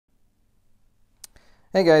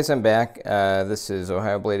Hey guys, I'm back. This is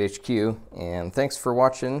Ohio Blade HQ, and thanks for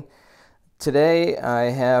watching. Today I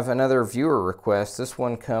have another viewer request. This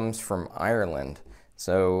one comes from Ireland.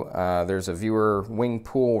 So there's a viewer,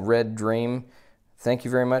 Wingpool RedDream. Thank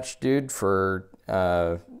you very much, dude, for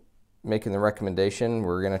making the recommendation.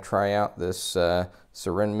 We're going to try out this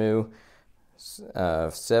Sanrenmu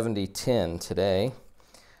 7010 today.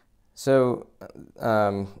 So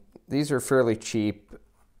these are fairly cheap.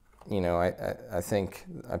 You know, I think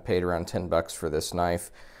I paid around 10 bucks for this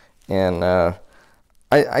knife, and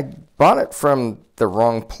I bought it from the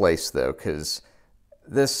wrong place though, because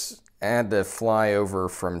this had to fly over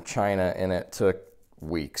from China, and it took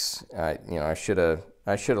weeks. I should have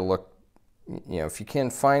looked. You know, if you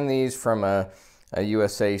can find these from a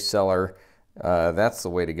USA seller, that's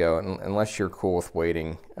the way to go. Unless you're cool with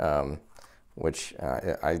waiting, which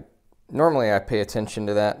I normally pay attention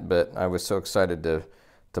to that, but I was so excited to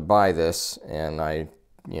buy this, and I,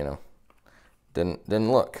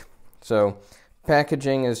 didn't look. So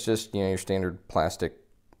packaging is just, your standard plastic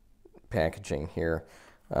packaging here.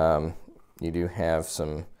 You do have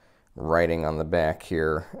some writing on the back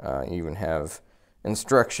here. You even have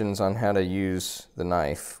instructions on how to use the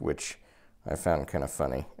knife, which I found kind of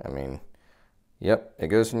funny. I mean, yep, it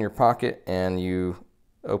goes in your pocket and you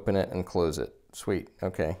open it and close it. Sweet.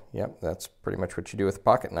 Okay. Yep, that's pretty much what you do with a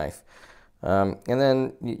pocket knife. And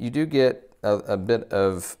then you do get a bit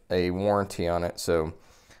of a warranty on it. So,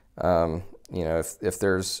 if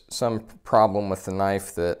there's some problem with the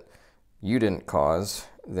knife that you didn't cause,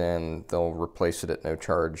 then they'll replace it at no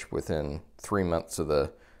charge within 3 months of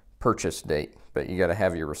the purchase date. But you got to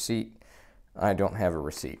have your receipt. I don't have a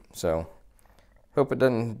receipt, so hope it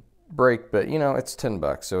doesn't break. But it's 10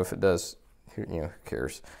 bucks, so if it does, who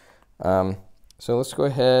cares? So let's go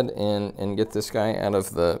ahead and get this guy out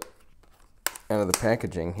of the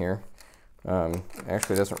packaging here.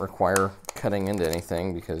 Actually, it doesn't require cutting into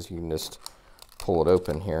anything because you can just pull it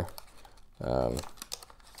open here. And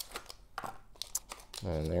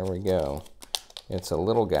there we go. It's a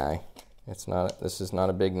little guy. This is not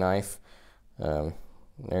a big knife.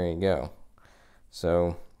 There you go.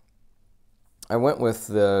 So I went with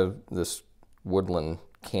this woodland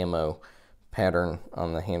camo pattern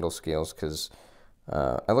on the handle scales because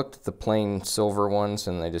I looked at the plain silver ones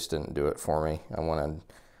and they just didn't do it for me. I wanted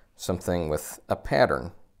something with a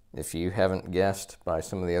pattern. If you haven't guessed by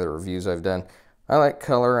some of the other reviews I've done, I like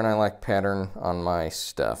color and I like pattern on my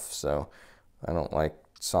stuff, so I don't like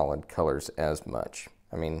solid colors as much.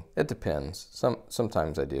 I mean, it depends.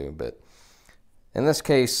 Sometimes I do, but in this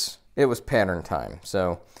case, it was pattern time.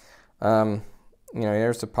 So,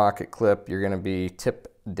 here's the pocket clip. You're going to be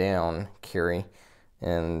tip down carry.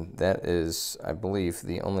 And that is, I believe,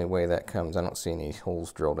 the only way that comes. I don't see any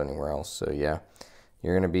holes drilled anywhere else. So yeah,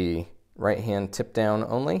 you're going to be right hand tip down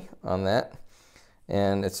only on that.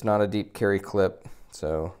 And it's not a deep carry clip,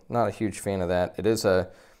 so not a huge fan of that. It is a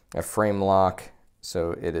frame lock,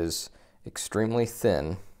 so it is extremely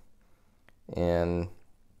thin. And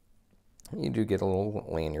you do get a little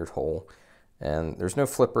lanyard hole. And there's no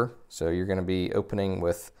flipper, so you're going to be opening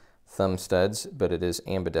with thumb studs, but it is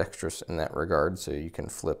ambidextrous in that regard, so you can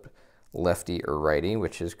flip lefty or righty,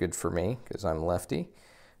 which is good for me because I'm lefty.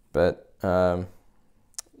 But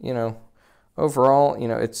overall,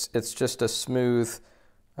 it's just a smooth,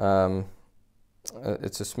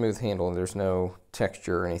 it's a smooth handle. There's no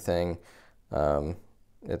texture or anything.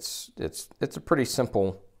 It's a pretty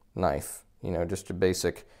simple knife. Just a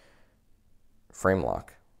basic frame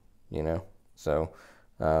lock. So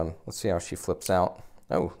let's see how she flips out.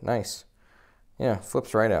 Oh, nice. Yeah,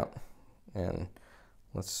 flips right out. And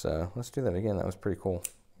let's do that again. That was pretty cool.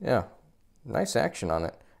 Yeah, nice action on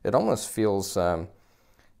it. It almost feels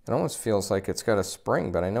like it's got a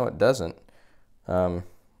spring, but I know it doesn't.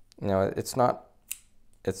 It's not.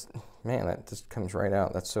 Man, that just comes right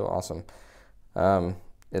out. That's so awesome.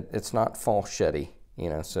 It's not falsetty,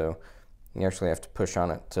 so you actually have to push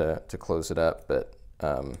on it to close it up. But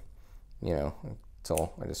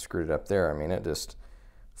until I just screwed it up there, I mean, it just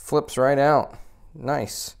flips right out.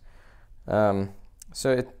 Nice. So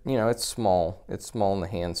it's small. It's small in the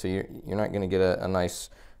hand, so you're not going to get a nice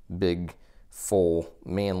big full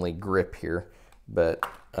manly grip here. But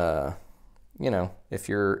if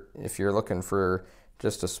you're looking for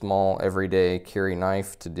just a small everyday carry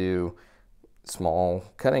knife to do small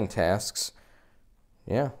cutting tasks,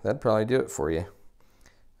 yeah, that'd probably do it for you.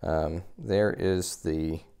 There is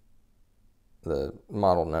the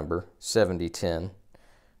model number 7010.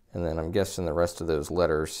 And then I'm guessing the rest of those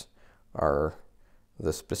letters are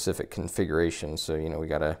the specific configuration. So, we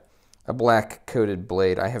got a black coated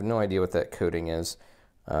blade. I have no idea what that coating is.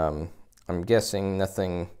 I'm guessing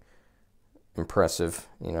nothing impressive.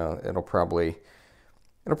 You know, it'll probably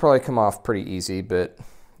come off pretty easy, but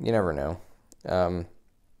you never know.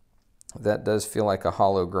 That does feel like a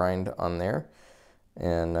hollow grind on there,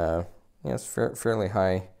 and yeah, it's fairly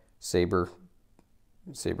high saber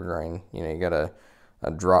grind. You know, you got a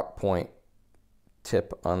drop point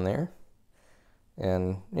tip on there,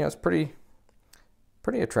 and you know, it's pretty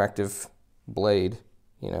attractive blade.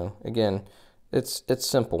 You know, again, it's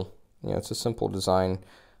simple. You know, it's a simple design.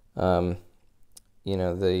 You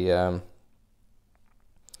know, the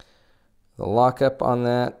lockup on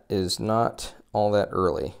that is not all that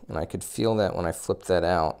early, and I could feel that when I flipped that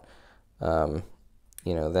out.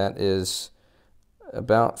 You know, that is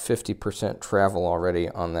about 50% travel already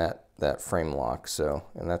on that frame lock, so,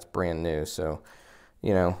 and that's brand new. So,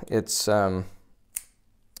 you know, it's you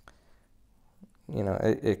know,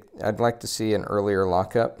 I'd like to see an earlier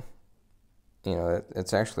lockup. You know,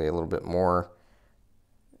 it's actually a little bit more.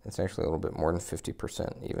 It's actually a little bit more than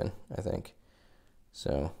 50% even, I think.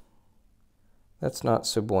 So that's not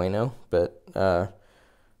so bueno, but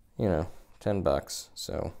you know, $10.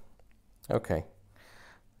 So okay.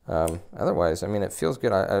 Otherwise, I mean, it feels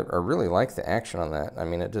good. I really like the action on that. I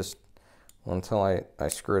mean, it just, until I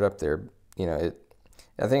screw it up there, you know,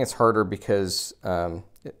 I think it's harder because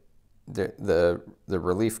the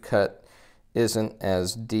relief cut isn't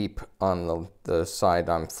as deep on the side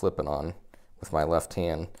I'm flipping on with my left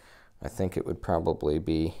hand. I think it would probably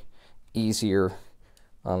be easier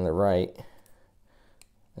on the right,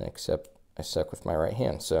 except I suck with my right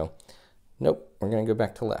hand. So nope, we're gonna go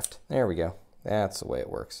back to left. There we go. That's the way it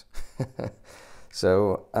works.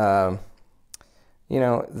 So you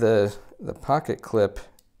know, the pocket clip,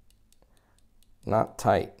 not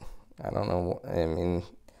tight. I don't know, I mean,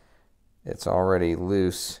 it's already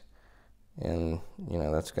loose, and you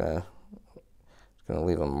know, that's gonna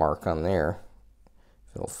leave a mark on there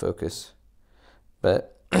if it'll focus.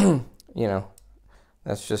 But you know,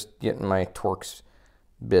 that's just getting my Torx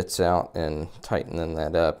bits out and tightening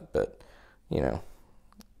that up. But you know,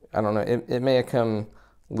 I don't know, it may have come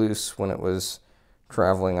loose when it was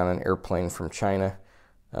traveling on an airplane from China,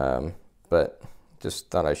 but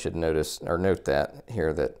just thought I should note that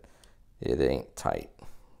here, that it ain't tight.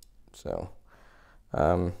 So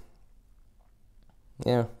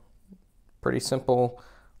yeah, pretty simple,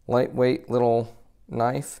 lightweight little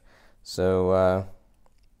knife. So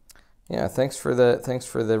yeah, thanks for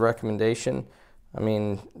the recommendation. I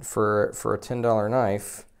mean, for a $10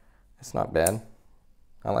 knife, it's not bad.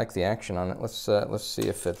 I like the action on it. Let's see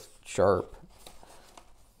if it's sharp.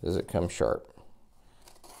 Does it come sharp?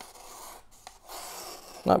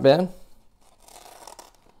 Not bad.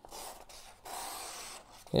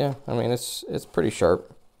 Yeah, I mean, it's pretty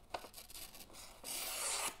sharp.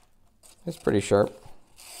 It's pretty sharp.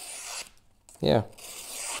 Yeah,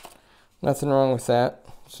 nothing wrong with that.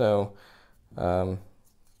 So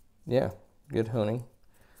yeah, good honing.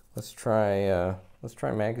 Let's try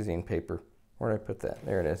magazine paper. Where did I put that?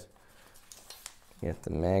 There it is. Get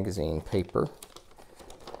the magazine paper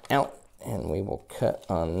out, and we will cut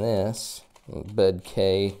on this Bud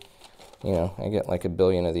K. You know, I get like a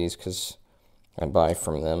billion of these because I buy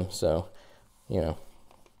from them. So, you know,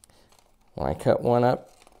 when I cut one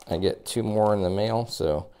up, I get 2 more in the mail.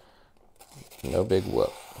 So, no big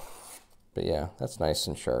whoop. But yeah, that's nice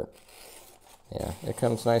and sharp. Yeah, it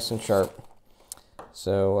comes nice and sharp.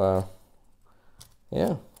 So,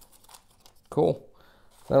 yeah. Cool.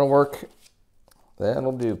 That'll work.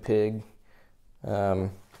 That'll do, pig. So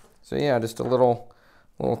yeah, just a little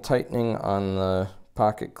tightening on the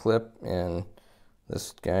pocket clip, and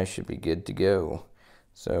this guy should be good to go.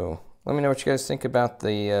 So let me know what you guys think about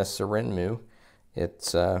the Sanrenmu.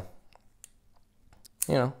 It's you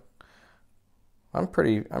know, I'm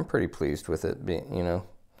pretty pleased with it. You know,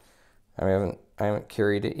 I haven't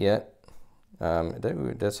carried it yet.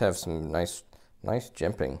 It does have some nice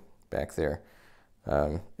jimping back there.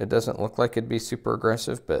 It doesn't look like it'd be super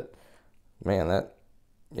aggressive, but man,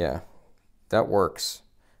 that works.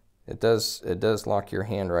 It does lock your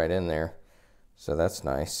hand right in there, so that's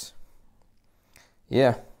nice.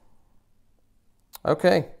 Yeah.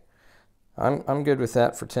 Okay, I'm good with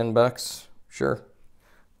that for $10. Sure,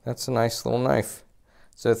 that's a nice little knife.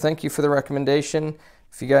 So thank you for the recommendation.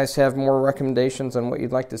 If you guys have more recommendations on what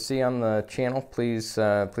you'd like to see on the channel, please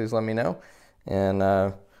let me know,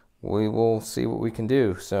 and we will see what we can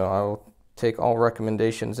do. So I'll take all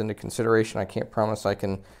recommendations into consideration. I can't promise I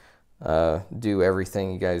can do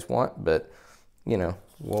everything you guys want, but you know,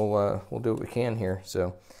 we'll do what we can here.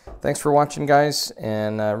 So thanks for watching, guys,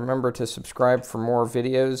 and remember to subscribe for more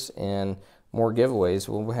videos and more giveaways.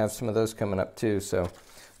 We'll have some of those coming up too. So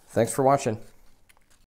Thanks for watching.